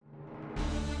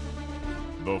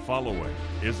The following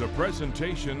is a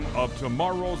presentation of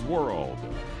Tomorrow's World.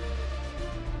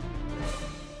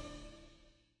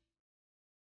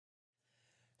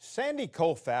 Sandy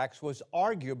Koufax was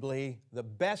arguably the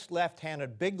best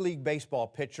left-handed big league baseball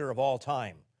pitcher of all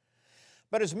time.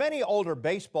 But as many older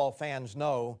baseball fans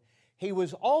know, he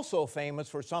was also famous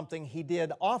for something he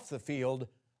did off the field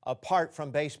apart from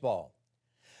baseball.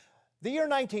 The year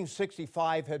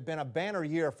 1965 had been a banner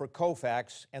year for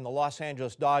Koufax and the Los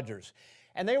Angeles Dodgers,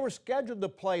 and they were scheduled to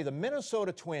play the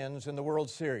Minnesota Twins in the World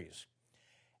Series.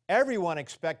 Everyone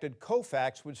expected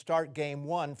Koufax would start Game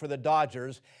 1 for the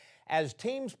Dodgers as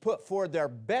teams put forward their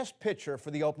best pitcher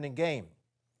for the opening game.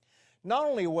 Not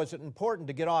only was it important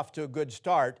to get off to a good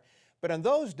start, but in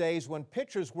those days when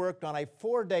pitchers worked on a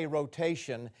 4-day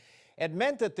rotation, it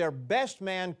meant that their best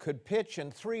man could pitch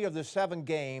in 3 of the 7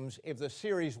 games if the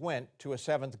series went to a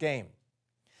 7th game.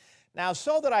 Now,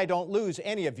 so that I don't lose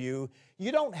any of you,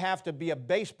 you don't have to be a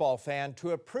baseball fan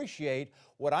to appreciate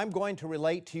what I'm going to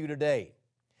relate to you today.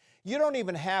 You don't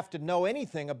even have to know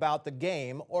anything about the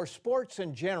game or sports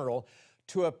in general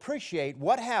to appreciate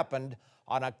what happened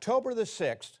on October the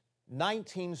 6th,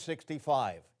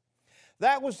 1965.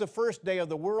 That was the first day of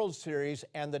the World Series,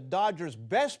 and the Dodgers'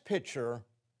 best pitcher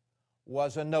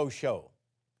was a no-show.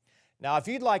 Now, if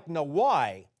you'd like to know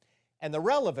why and the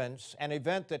relevance an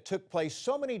event that took place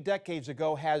so many decades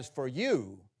ago has for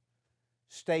you,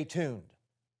 stay tuned.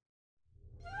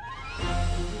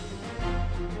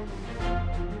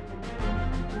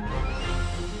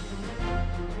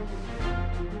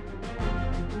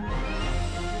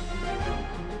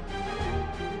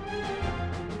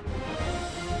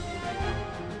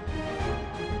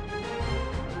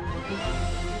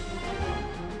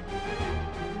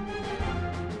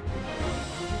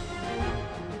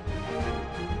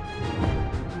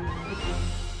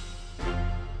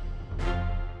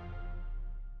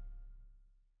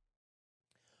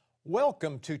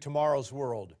 Welcome to Tomorrow's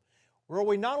World, where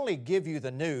we not only give you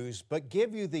the news, but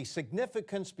give you the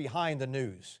significance behind the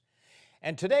news.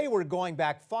 And today we're going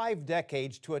back 5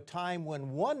 decades to a time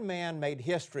when one man made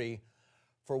history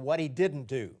for what he didn't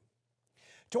do.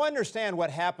 To understand what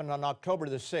happened on October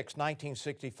the 6th,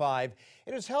 1965,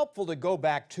 it is helpful to go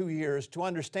back 2 years to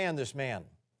understand this man.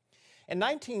 In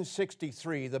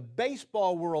 1963, the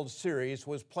Baseball World Series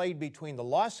was played between the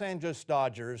Los Angeles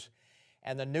Dodgers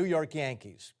and the New York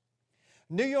Yankees.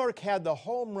 New York had the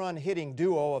home run hitting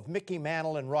duo of Mickey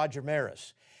Mantle and Roger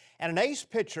Maris, and an ace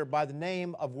pitcher by the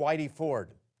name of Whitey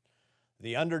Ford.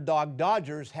 The underdog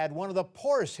Dodgers had one of the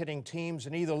poorest hitting teams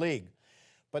in either league,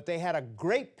 but they had a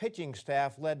great pitching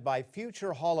staff led by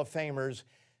future Hall of Famers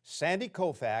Sandy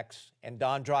Koufax and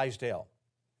Don Drysdale.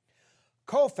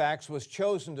 Koufax was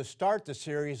chosen to start the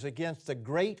series against the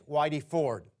great Whitey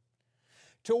Ford.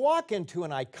 To walk into an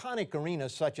iconic arena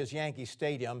such as Yankee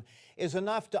Stadium is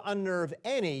enough to unnerve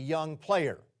any young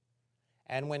player.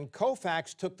 And when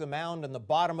Koufax took the mound in the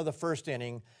bottom of the first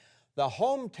inning, the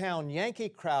hometown Yankee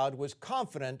crowd was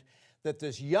confident that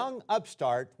this young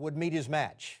upstart would meet his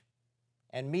match.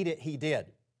 And meet it he did.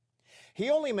 He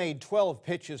only made 12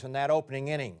 pitches in that opening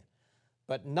inning,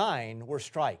 but 9 were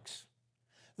strikes.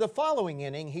 The following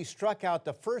inning, he struck out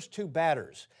the first 2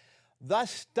 batters,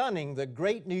 thus stunning the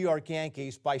great New York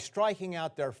Yankees by striking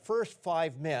out their first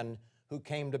 5 men who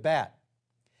came to bat.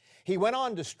 He went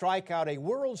on to strike out a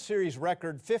World Series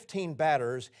record 15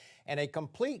 batters and a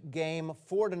complete game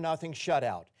 4-0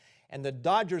 shutout, and the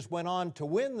Dodgers went on to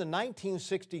win the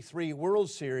 1963 World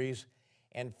Series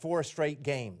in 4 straight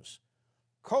games,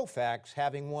 Koufax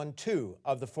having won 2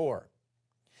 of the 4.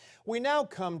 We now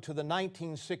come to the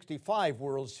 1965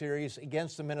 World Series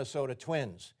against the Minnesota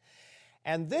Twins.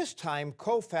 And this time,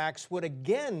 Koufax would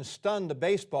again stun the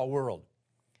baseball world,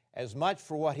 as much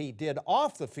for what he did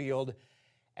off the field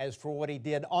as for what he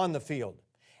did on the field.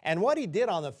 And what he did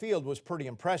on the field was pretty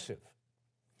impressive.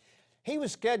 He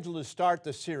was scheduled to start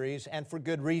the series, and for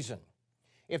good reason.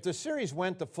 If the series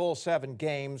went the full 7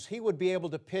 games, he would be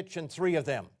able to pitch in 3 of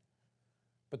them.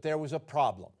 But there was a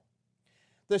problem.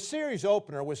 The series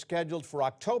opener was scheduled for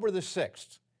October the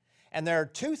 6th. And there are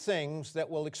 2 things that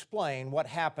will explain what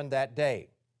happened that day.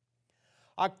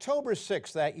 October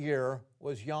 6th that year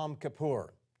was Yom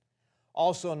Kippur,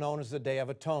 also known as the Day of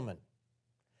Atonement.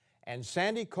 And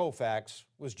Sandy Koufax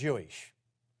was Jewish.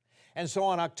 And so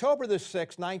on October the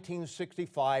 6th,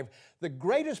 1965, the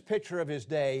greatest pitcher of his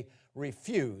day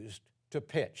refused to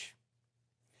pitch.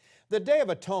 The Day of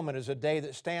Atonement is a day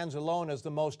that stands alone as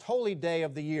the most holy day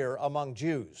of the year among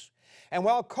Jews. And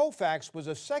while Koufax was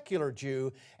a secular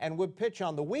Jew and would pitch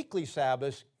on the weekly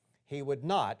Sabbath, he would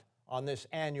not on this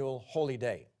annual holy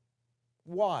day.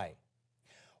 Why?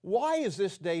 Why is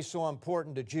this day so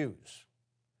important to Jews?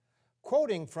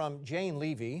 Quoting from Jane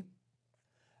Levy,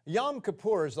 Yom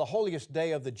Kippur is the holiest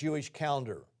day of the Jewish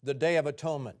calendar, the Day of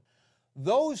Atonement.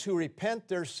 Those who repent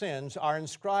their sins are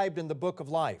inscribed in the Book of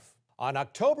Life. On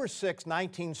October 6,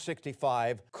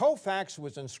 1965, Koufax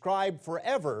was inscribed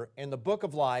forever in the Book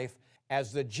of Life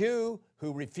as the Jew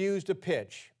who refused to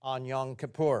pitch on Yom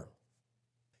Kippur.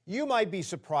 You might be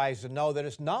surprised to know that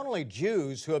it's not only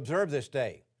Jews who observe this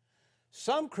day.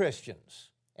 Some Christians,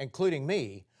 including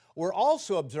me, were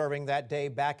also observing that day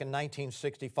back in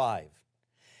 1965.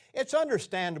 It's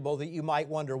understandable that you might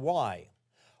wonder why.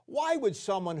 Why would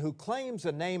someone who claims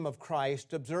the name of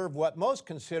Christ observe what most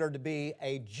consider to be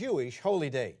a Jewish holy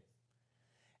day?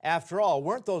 After all,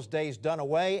 weren't those days done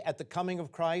away at the coming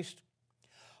of Christ?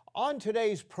 On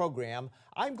today's program,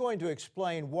 I'm going to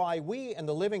explain why we in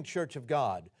the Living Church of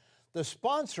God, the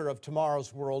sponsor of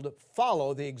Tomorrow's World,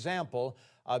 follow the example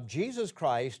of Jesus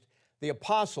Christ, the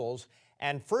apostles,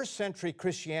 and first century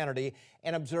Christianity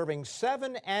in observing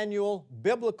 7 annual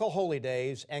biblical holy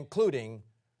days, including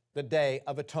the Day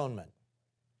of Atonement.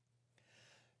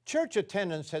 Church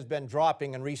attendance has been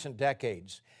dropping in recent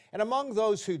decades, and among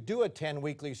those who do attend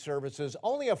weekly services,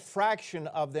 only a fraction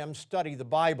of them study the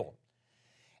Bible.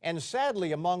 And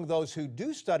sadly, among those who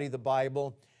do study the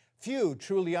Bible, few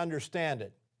truly understand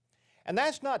it. And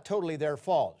that's not totally their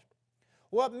fault.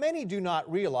 What many do not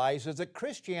realize is that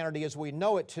Christianity as we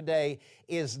know it today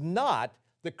is not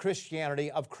the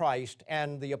Christianity of Christ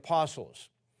and the apostles.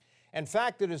 In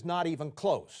fact, it is not even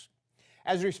close.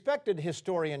 As respected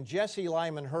historian Jesse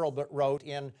Lyman Hurlbut wrote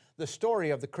in The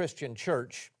Story of the Christian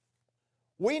Church,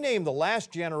 we name the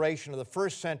last generation of the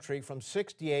first century from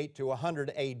 68 to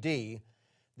 100 AD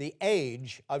the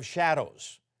Age of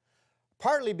Shadows,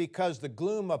 partly because the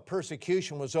gloom of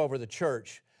persecution was over the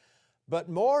church, but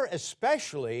more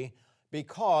especially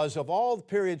because of all the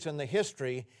periods in the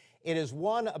history, it is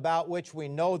one about which we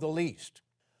know the least.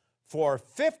 For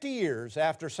 50 years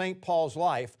after St. Paul's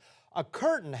life, a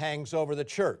curtain hangs over the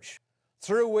church,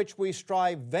 through which we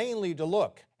strive vainly to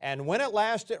look. And when at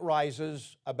last it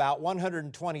rises, about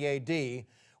 120 AD,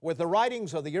 with the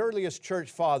writings of the earliest church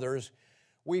fathers,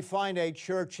 we find a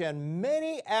church in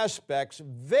many aspects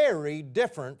very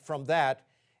different from that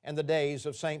in the days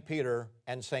of St. Peter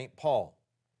and St. Paul.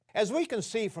 As we can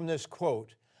see from this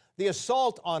quote, the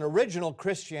assault on original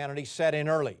Christianity set in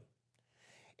early.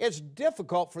 It's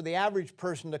difficult for the average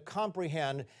person to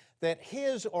comprehend that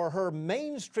his or her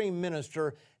mainstream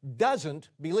minister doesn't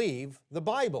believe the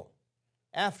Bible.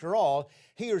 After all,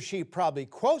 he or she probably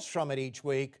quotes from it each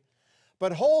week,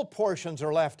 but whole portions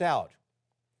are left out.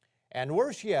 And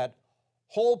worse yet,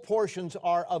 whole portions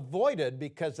are avoided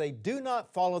because they do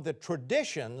not follow the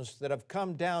traditions that have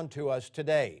come down to us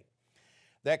today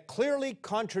that clearly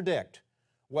contradict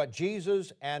what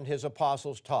Jesus and his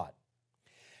apostles taught.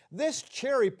 This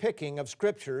cherry-picking of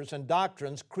scriptures and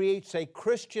doctrines creates a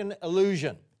Christian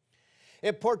illusion.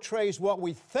 It portrays what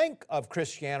we think of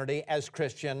Christianity as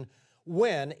Christian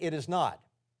when it is not.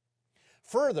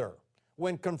 Further,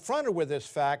 when confronted with this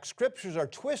fact, scriptures are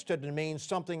twisted to mean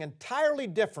something entirely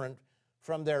different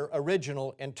from their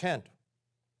original intent.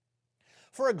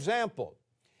 For example,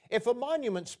 if a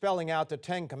monument spelling out the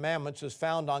 10 Commandments is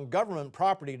found on government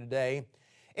property today,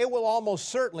 it will almost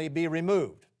certainly be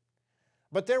removed.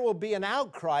 But there will be an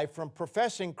outcry from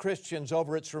professing Christians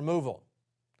over its removal.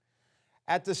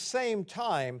 At the same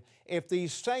time, if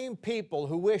these same people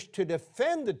who wish to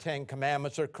defend the 10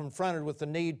 Commandments are confronted with the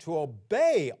need to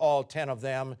obey all 10 of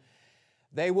them,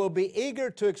 they will be eager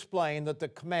to explain that the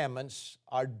commandments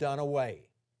are done away.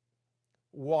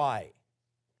 Why?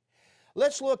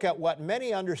 Let's look at what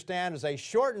many understand as a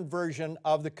shortened version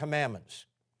of the commandments.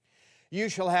 You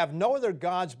shall have no other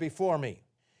gods before me.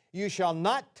 You shall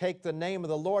not take the name of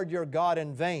the Lord your God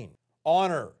in vain.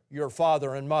 Honor your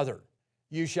father and mother.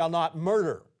 You shall not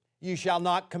murder. You shall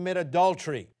not commit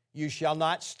adultery. You shall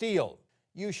not steal.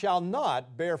 You shall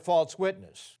not bear false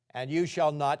witness. And you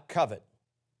shall not covet.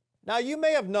 Now, you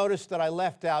may have noticed that I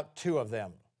left out 2 of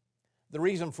them, the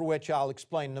reason for which I'll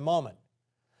explain in a moment.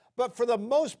 But for the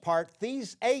most part,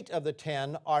 these 8 of the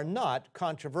 10 are not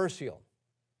controversial.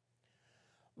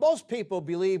 Most people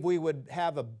believe we would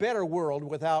have a better world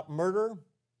without murder,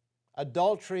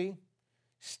 adultery,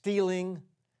 stealing,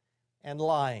 and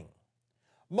lying.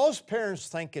 Most parents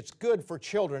think it's good for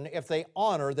children if they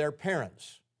honor their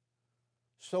parents.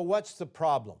 So what's the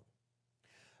problem?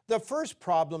 The first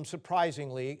problem,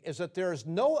 surprisingly, is that there is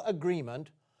no agreement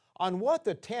on what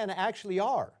the 10 actually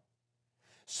are.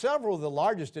 Several of the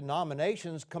largest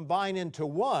denominations combine into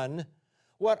one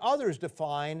what others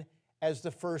define as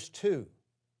the first 2.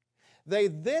 They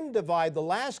then divide the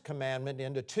last commandment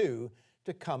into 2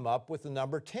 to come up with the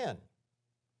number 10.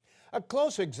 A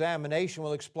close examination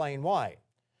will explain why.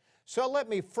 So let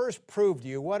me first prove to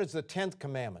you what is the 10th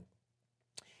commandment.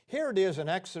 Here it is in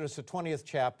Exodus, the 20th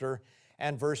chapter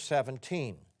and verse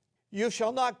 17. You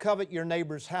shall not covet your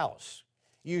neighbor's house.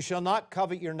 You shall not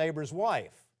covet your neighbor's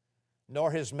wife,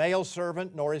 nor his male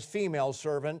servant, nor his female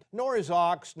servant, nor his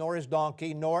ox, nor his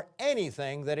donkey, nor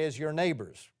anything that is your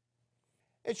neighbor's.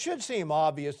 It should seem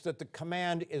obvious that the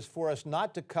command is for us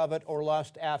not to covet or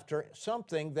lust after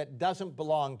something that doesn't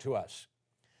belong to us.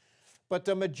 But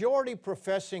the majority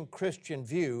professing Christian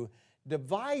view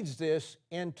divides this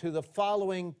into the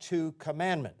following two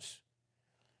commandments.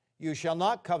 You shall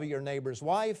not covet your neighbor's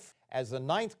wife as the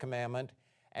 9th commandment,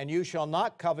 and you shall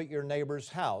not covet your neighbor's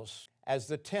house as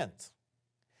the 10th.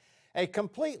 A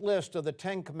complete list of the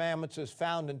 10 commandments is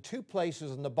found in 2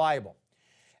 places in the Bible.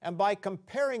 And by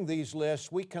comparing these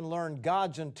lists, we can learn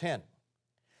God's intent.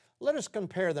 Let us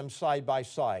compare them side by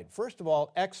side. First of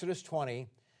all, Exodus 20,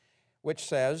 which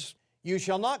says, you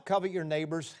shall not covet your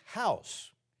neighbor's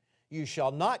house. You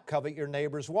shall not covet your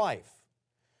neighbor's wife,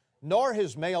 nor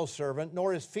his male servant,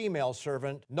 nor his female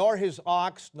servant, nor his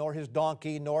ox, nor his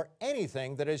donkey, nor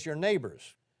anything that is your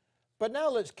neighbor's. But now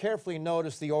let's carefully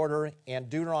notice the order in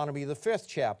Deuteronomy, the 5th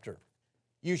chapter.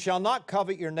 You shall not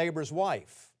covet your neighbor's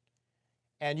wife,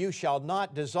 and you shall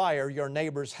not desire your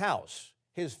neighbor's house,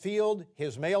 his field,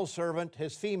 his male servant,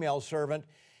 his female servant,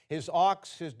 his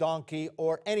ox, his donkey,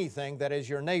 or anything that is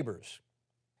your neighbor's.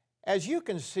 As you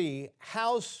can see,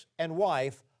 house and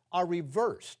wife are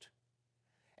reversed.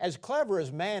 As clever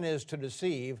as man is to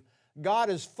deceive, God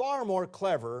is far more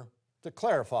clever to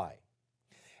clarify.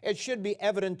 It should be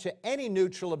evident to any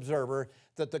neutral observer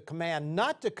that the command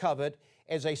not to covet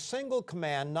is a single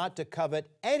command not to covet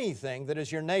anything that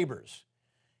is your neighbor's.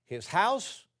 His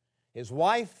house, his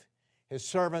wife, his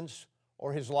servants,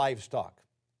 or his livestock.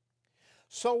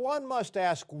 So one must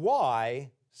ask,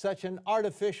 why such an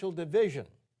artificial division?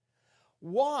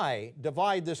 Why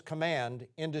divide this command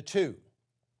into 2?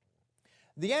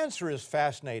 The answer is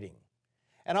fascinating,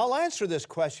 and I'll answer this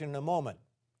question in a moment.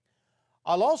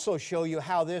 I'll also show you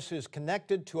how this is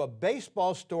connected to a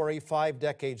baseball story 5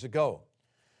 decades ago.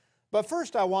 But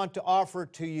first I want to offer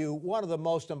to you one of the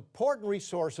most important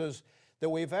resources that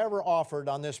we've ever offered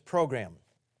on this program.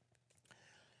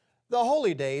 The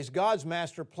Holy Days, God's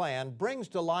master plan, brings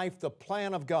to life the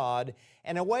plan of God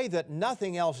in a way that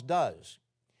nothing else does.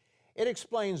 It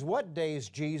explains what days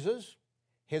Jesus,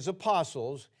 His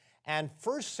apostles, and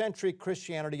first-century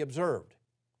Christianity observed.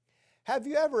 Have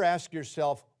you ever asked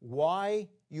yourself why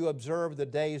you observe the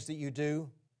days that you do?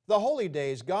 The Holy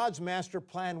Days, God's master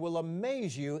plan, will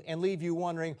amaze you and leave you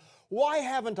wondering, why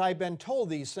haven't I been told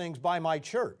these things by my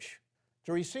church?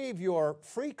 To receive your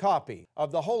free copy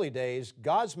of the Holy Days,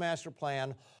 God's Master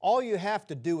Plan, all you have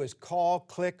to do is call,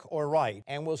 click, or write,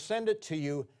 and we'll send it to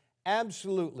you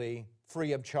absolutely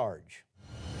free of charge.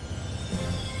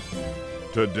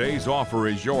 Today's offer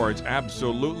is yours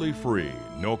absolutely free,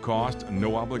 no cost,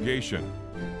 no obligation.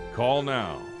 Call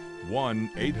now,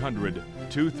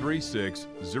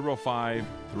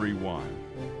 1-800-236-0531.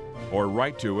 Or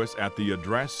write to us at the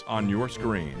address on your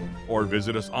screen, or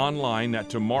visit us online at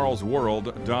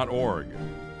tomorrowsworld.org.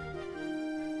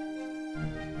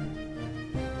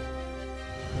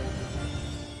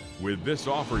 With this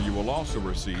offer, you will also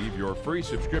receive your free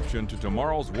subscription to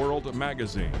Tomorrow's World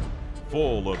magazine,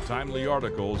 full of timely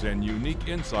articles and unique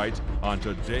insights on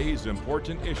today's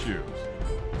important issues.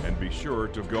 And be sure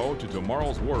to go to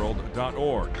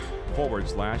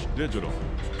tomorrowsworld.org/digital.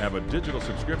 Have a digital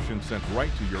subscription sent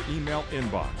right to your email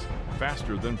inbox,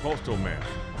 faster than postal mail.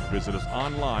 Visit us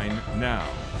online now.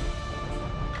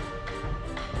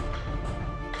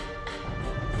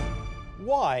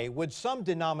 Why would some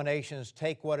denominations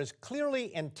take what is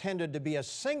clearly intended to be a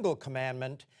single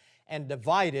commandment and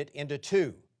divide it into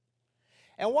 2?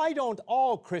 And why don't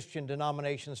all Christian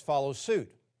denominations follow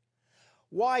suit?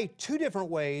 Why 2 different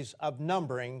ways of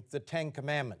numbering the 10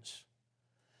 Commandments?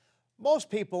 Most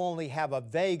people only have a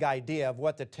vague idea of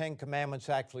what the 10 Commandments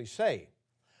actually say.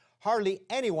 Hardly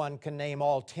anyone can name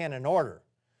all 10 in order.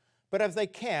 But if they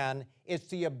can, it's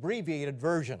the abbreviated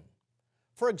version.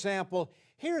 For example,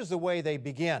 here's the way they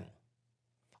begin.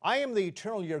 I am the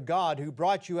eternal your God who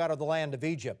brought you out of the land of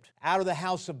Egypt, out of the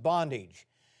house of bondage.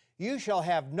 You shall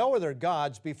have no other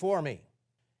gods before me.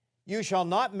 You shall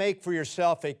not make for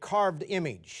yourself a carved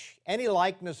image, any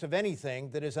likeness of anything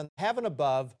that is in heaven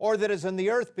above, or that is in the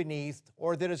earth beneath,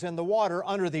 or that is in the water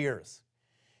under the earth.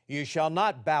 You shall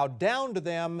not bow down to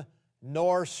them,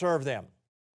 nor serve them.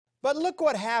 But look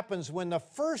what happens when the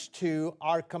first 2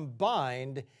 are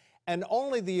combined and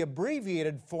only the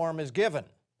abbreviated form is given.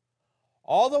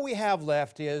 All that we have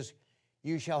left is,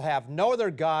 You shall have no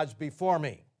other gods before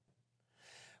me.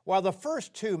 While the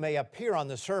first two may appear on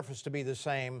the surface to be the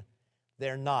same,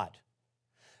 they're not.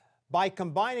 By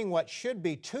combining what should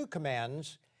be two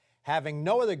commands, having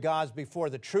no other gods before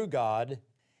the true God,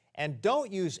 and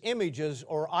don't use images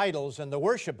or idols in the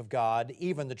worship of God,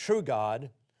 even the true God,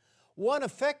 one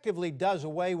effectively does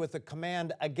away with the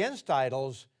command against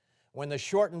idols when the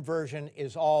shortened version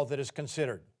is all that is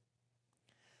considered.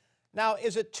 Now,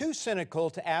 is it too cynical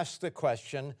to ask the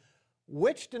question,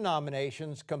 which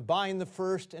denominations combine the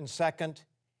first and second,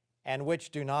 and which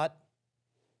do not?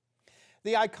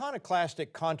 The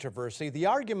iconoclastic controversy, the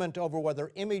argument over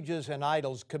whether images and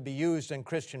idols could be used in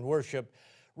Christian worship,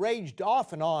 raged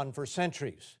off and on for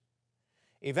centuries.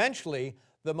 Eventually,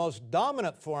 the most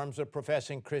dominant forms of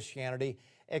professing Christianity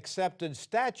accepted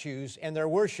statues in their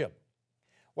worship,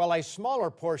 while a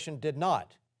smaller portion did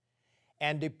not.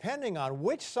 And depending on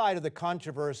which side of the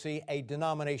controversy a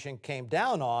denomination came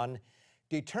down on,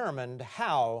 determined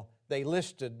how they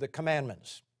listed the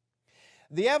commandments.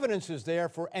 The evidence is there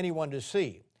for anyone to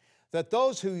see that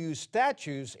those who use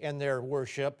statues in their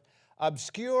worship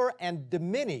obscure and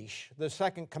diminish the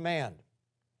second command.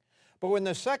 But when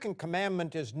the second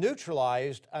commandment is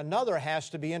neutralized, another has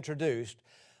to be introduced.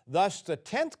 Thus, the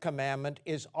 10th commandment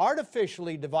is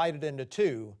artificially divided into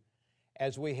two,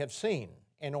 as we have seen,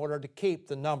 in order to keep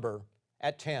the number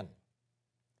at 10.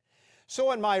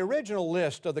 So in my original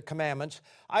list of the commandments,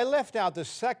 I left out the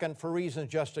second for reasons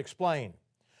just explained.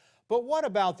 But what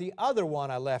about the other one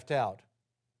I left out?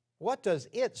 What does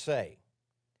it say?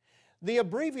 The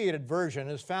abbreviated version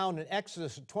is found in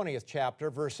Exodus 20th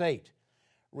chapter, verse 8.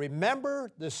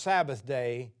 Remember the Sabbath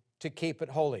day to keep it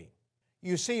holy.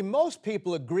 You see, most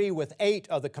people agree with 8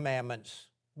 of the commandments,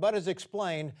 but as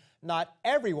explained, not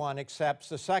everyone accepts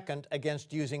the second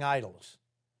against using idols.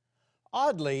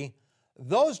 Oddly,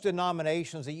 those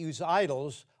denominations that use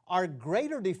idols are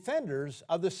greater defenders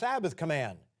of the Sabbath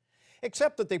command,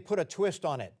 except that they put a twist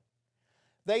on it.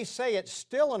 They say it's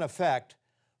still in effect,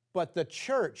 but the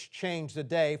church changed the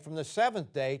day from the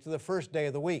 7th day to the first day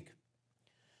of the week.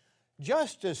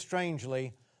 Just as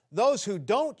strangely, those who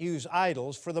don't use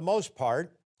idols, for the most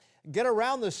part, get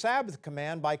around the Sabbath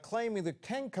command by claiming the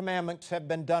 10 commandments have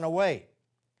been done away.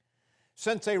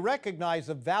 Since they recognize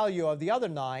the value of the other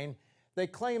 9, they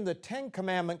claim the 10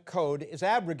 commandment code is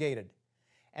abrogated,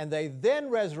 and they then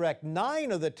resurrect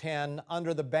 9 of the 10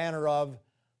 under the banner of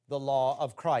the law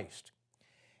of Christ.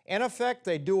 In effect,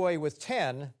 they do away with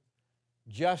 10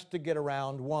 just to get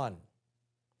around 1.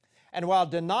 And while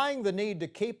denying the need to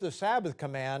keep the Sabbath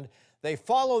command, they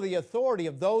follow the authority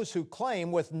of those who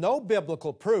claim, with no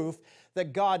biblical proof,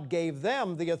 that God gave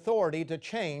them the authority to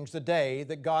change the day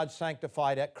that God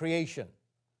sanctified at creation.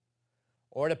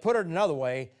 Or to put it another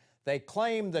way, they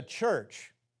claim the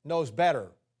church knows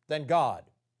better than God.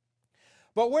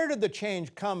 But where did the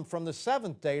change come from the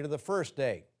 7th day to the first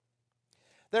day?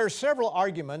 There are several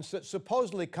arguments that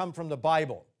supposedly come from the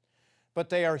Bible, but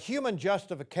they are human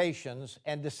justifications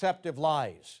and deceptive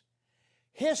lies.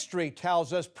 History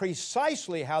tells us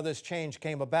precisely how this change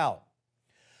came about.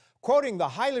 Quoting the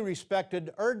highly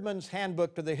respected Erdman's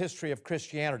Handbook to the History of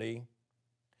Christianity,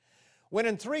 when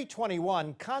in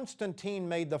 321 Constantine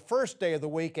made the first day of the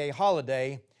week a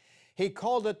holiday, he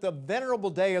called it the Venerable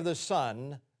Day of the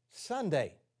Sun,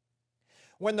 Sunday.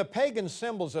 When the pagan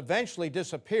symbols eventually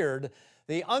disappeared,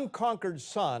 the unconquered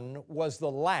sun was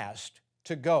the last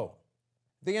to go.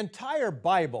 The entire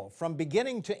Bible, from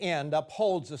beginning to end,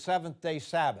 upholds the seventh-day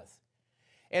Sabbath.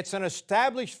 It's an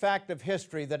established fact of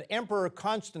history that Emperor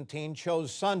Constantine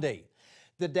chose Sunday,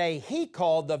 the day he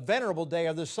called the Venerable Day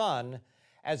of the Sun,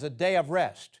 as a day of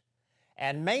rest.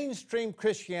 And mainstream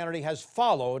Christianity has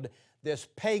followed this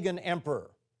pagan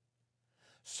emperor.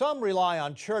 Some rely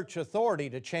on church authority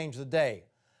to change the day,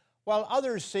 while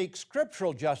others seek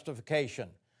scriptural justification.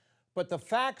 But the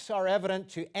facts are evident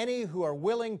to any who are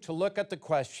willing to look at the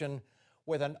question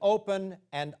with an open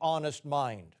and honest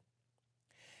mind.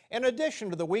 In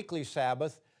addition to the weekly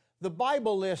Sabbath, the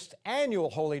Bible lists annual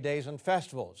holy days and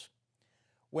festivals.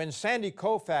 When Sandy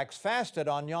Koufax fasted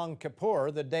on Yom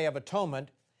Kippur, the Day of Atonement,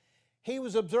 he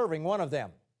was observing one of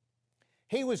them.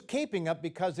 He was keeping it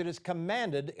because it is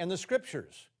commanded in the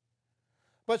Scriptures.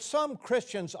 But some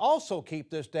Christians also keep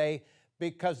this day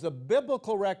because the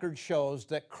biblical record shows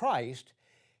that Christ,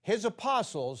 His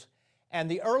apostles,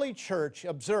 and the early church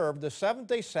observed the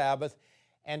seventh-day Sabbath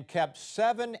and kept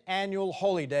 7 annual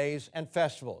holy days and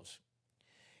festivals.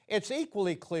 It's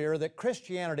equally clear that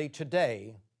Christianity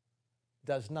today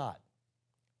does not.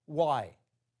 Why?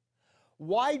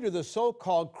 Why do the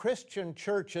so-called Christian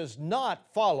churches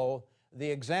not follow the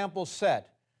example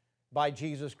set by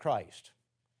Jesus Christ?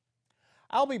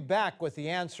 I'll be back with the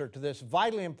answer to this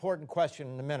vitally important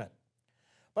question in a minute.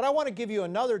 But I want to give you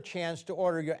another chance to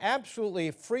order your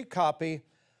absolutely free copy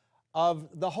of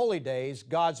The Holy Days,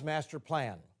 God's Master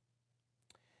Plan.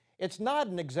 It's not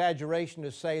an exaggeration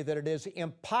to say that it is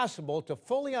impossible to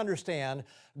fully understand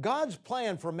God's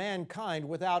plan for mankind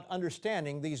without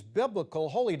understanding these biblical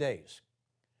holy days.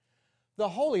 The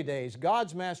Holy Days,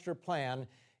 God's Master Plan,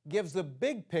 gives the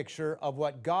big picture of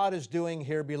what God is doing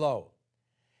here below.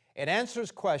 It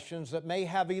answers questions that may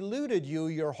have eluded you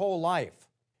your whole life.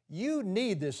 You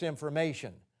need this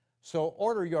information, so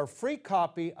order your free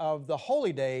copy of The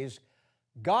Holy Days,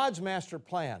 God's Master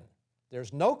Plan.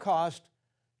 There's no cost,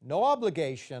 no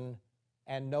obligation,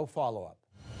 and no follow-up.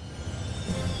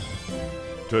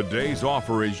 Today's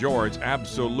offer is yours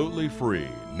absolutely free,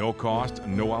 no cost,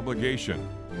 no obligation.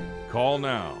 Call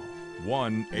now,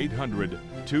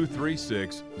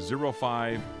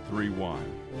 1-800-236-0531.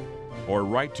 Or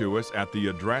write to us at the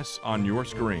address on your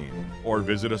screen, or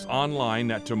visit us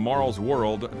online at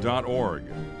tomorrowsworld.org.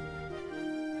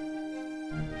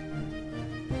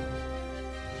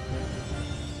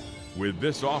 With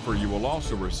this offer, you will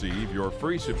also receive your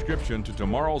free subscription to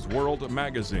Tomorrow's World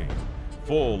magazine,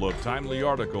 full of timely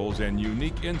articles and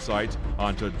unique insights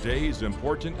on today's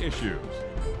important issues.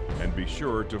 And be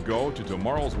sure to go to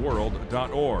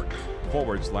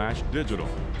tomorrowsworld.org/digital.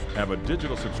 Have a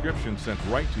digital subscription sent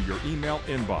right to your email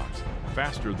inbox,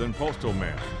 faster than postal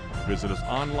mail. Visit us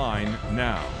online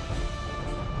now.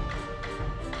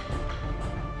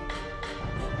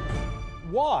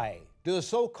 Why do the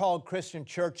so-called Christian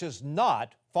churches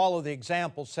not follow the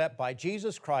example set by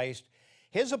Jesus Christ,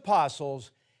 His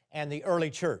apostles, and the early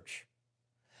church?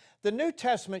 The New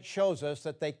Testament shows us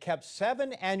that they kept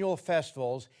 7 annual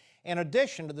festivals in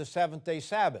addition to the seventh-day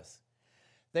Sabbath.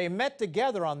 They met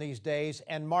together on these days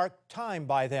and marked time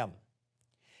by them.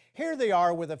 Here they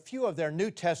are with a few of their New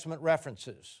Testament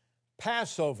references: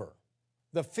 Passover,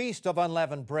 the Feast of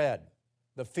Unleavened Bread,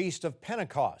 the Feast of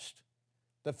Pentecost,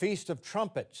 the Feast of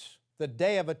Trumpets, the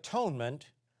Day of Atonement,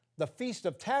 the Feast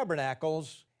of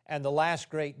Tabernacles, and the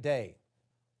Last Great Day.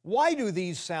 Why do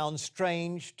these sound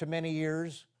strange to many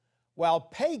ears, while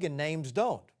pagan names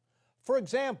don't? For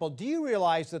example, do you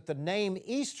realize that the name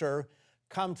Easter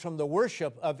comes from the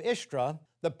worship of Ishtar,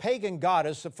 the pagan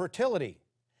goddess of fertility?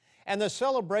 And the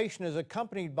celebration is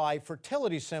accompanied by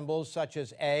fertility symbols such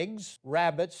as eggs,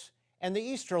 rabbits, and the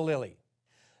Easter lily.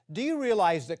 Do you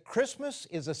realize that Christmas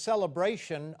is a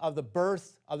celebration of the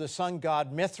birth of the sun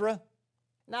god Mithra?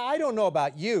 Now, I don't know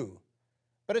about you,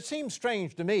 but it seems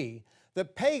strange to me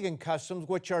that pagan customs,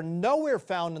 which are nowhere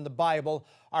found in the Bible,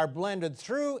 are blended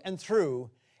through and through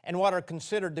in what are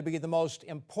considered to be the most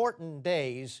important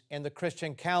days in the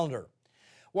Christian calendar,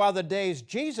 while the days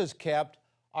Jesus kept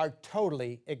are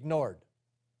totally ignored.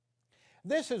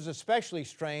 This is especially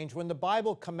strange when the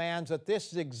Bible commands that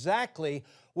this is exactly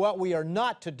what we are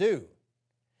not to do.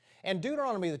 In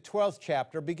Deuteronomy, the 12th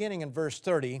chapter, beginning in verse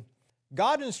 30,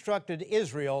 God instructed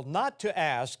Israel not to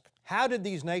ask, "How did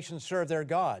these nations serve their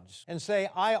gods?" and say,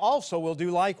 "I also will do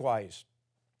likewise."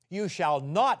 You shall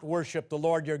not worship the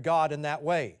Lord your God in that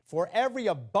way, for every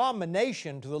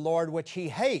abomination to the Lord which He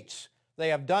hates they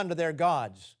have done to their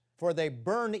gods, for they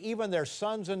burn even their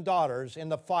sons and daughters in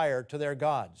the fire to their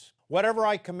gods. Whatever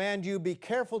I command you, be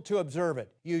careful to observe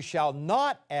it. You shall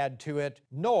not add to it,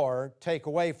 nor take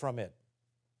away from it.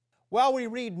 While we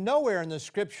read nowhere in the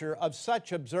Scripture of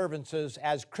such observances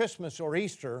as Christmas or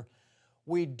Easter,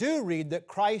 we do read that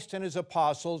Christ and His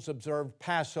apostles observed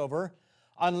Passover,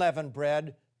 unleavened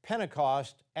bread,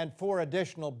 Pentecost, and 4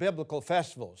 additional biblical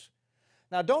festivals.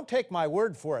 Now, don't take my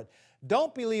word for it.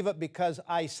 Don't believe it because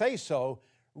I say so.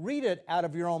 Read it out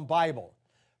of your own Bible.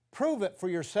 Prove it for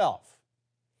yourself.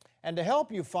 And to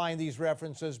help you find these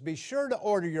references, be sure to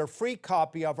order your free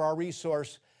copy of our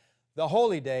resource, The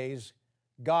Holy Days,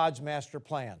 God's Master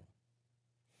Plan.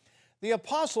 The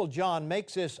Apostle John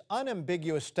makes this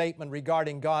unambiguous statement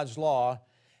regarding God's law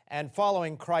and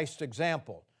following Christ's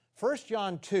example. 1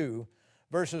 John 2,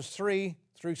 verses 3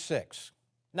 through 6.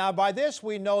 Now by this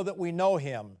we know that we know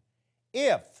Him,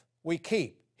 if we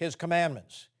keep His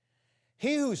commandments.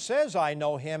 He who says, "I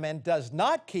know Him," and does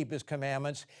not keep His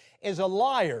commandments is a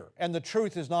liar, and the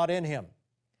truth is not in him.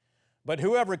 But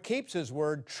whoever keeps His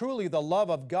word, truly the love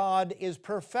of God is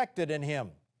perfected in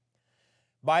him.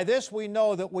 By this we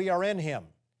know that we are in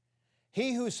Him.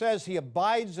 He who says he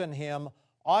abides in Him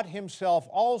ought himself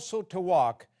also to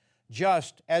walk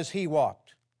just as He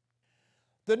walked.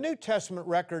 The New Testament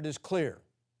record is clear.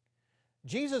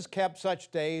 Jesus kept such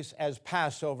days as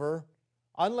Passover,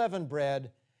 unleavened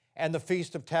bread, and the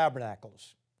Feast of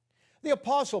Tabernacles. The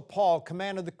Apostle Paul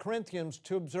commanded the Corinthians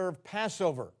to observe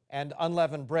Passover and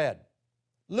unleavened bread.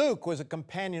 Luke was a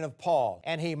companion of Paul,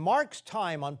 and he marks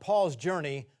time on Paul's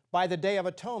journey by the Day of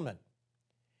Atonement.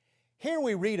 Here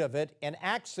we read of it in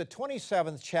Acts the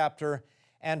 27th chapter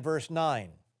and verse 9.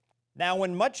 Now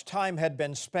when much time had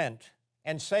been spent,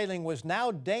 and sailing was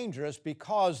now dangerous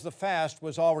because the fast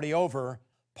was already over,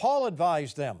 Paul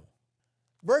advised them.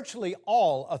 Virtually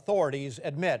all authorities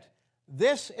admit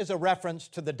this is a reference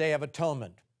to the Day of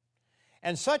Atonement,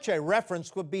 and such a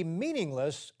reference would be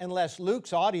meaningless unless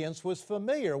Luke's audience was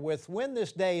familiar with when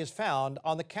this day is found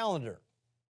on the calendar.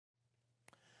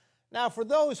 Now, for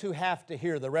those who have to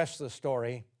hear the rest of the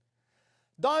story,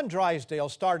 Don Drysdale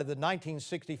started the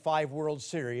 1965 World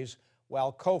Series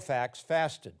while Koufax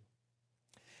fasted.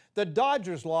 The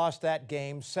Dodgers lost that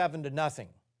game 7-0.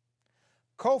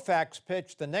 Koufax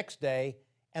pitched the next day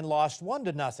and lost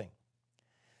 1-0.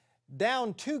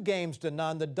 Down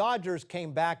 2-0, the Dodgers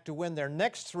came back to win their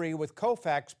next 3 with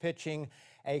Koufax pitching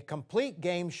a complete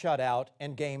game shutout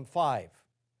in Game 5.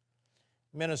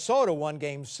 Minnesota won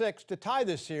Game 6 to tie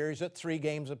the series at 3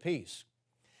 games apiece.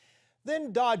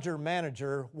 Then Dodger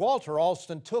manager Walter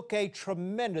Alston took a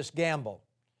tremendous gamble.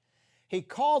 He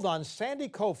called on Sandy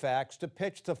Koufax to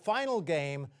pitch the final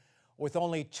game with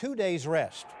only 2 days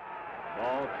rest.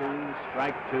 Ball 2,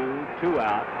 strike 2, 2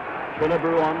 out.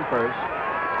 Killebrew on first.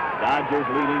 Dodgers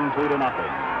leading 2-0.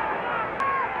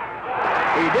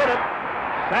 He did it.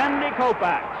 Sandy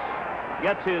Koufax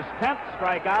gets his 10th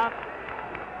strikeout,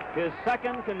 his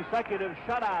 2nd consecutive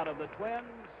shutout of the Twins.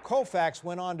 Koufax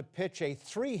went on to pitch a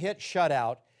 3-hit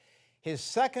shutout, his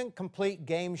 2nd complete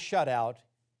game shutout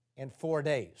in 4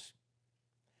 days.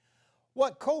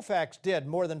 What Koufax did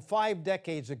more than 5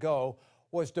 decades ago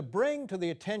was to bring to the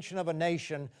attention of a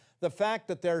nation the fact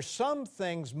that there are some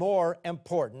things more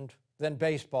important than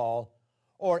baseball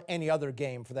or any other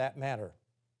game for that matter.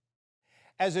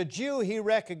 As a Jew, he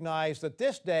recognized that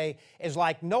this day is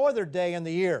like no other day in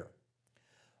the year.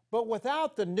 But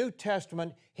without the New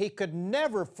Testament, he could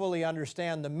never fully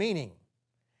understand the meaning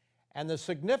and the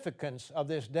significance of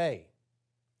this day.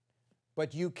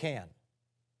 But you can.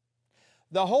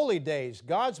 The Holy Days,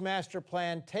 God's master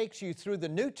plan, takes you through the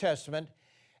New Testament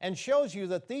and shows you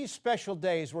that these special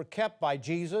days were kept by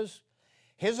Jesus,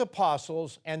 His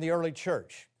apostles, and the early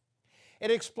church.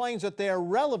 It explains that they are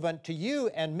relevant to you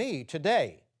and me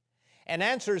today and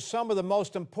answers some of the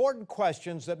most important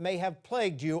questions that may have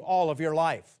plagued you all of your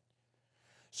life.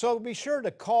 So be sure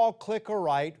to call, click, or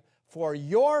write for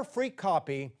your free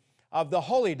copy of the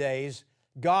Holy Days,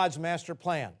 God's Master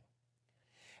Plan.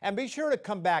 And be sure to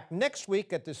come back next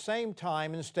week at the same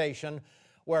time and station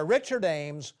where Richard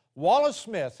Ames, Wallace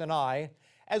Smith, and I,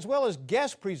 as well as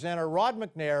guest presenter Rod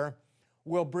McNair,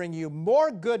 will bring you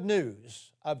more good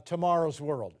news of tomorrow's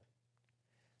world.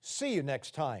 See you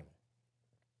next time.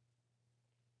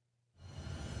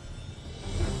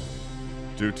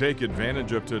 To take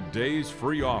advantage of today's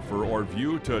free offer or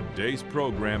view today's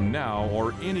program now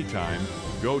or anytime,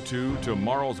 go to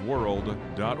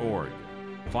tomorrowsworld.org.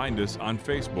 Find us on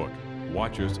Facebook,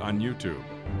 watch us on YouTube,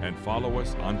 and follow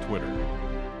us on Twitter.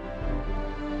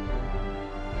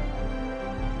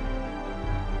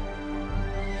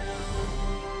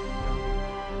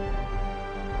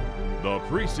 The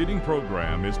preceding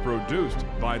program is produced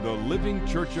by the Living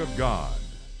Church of God.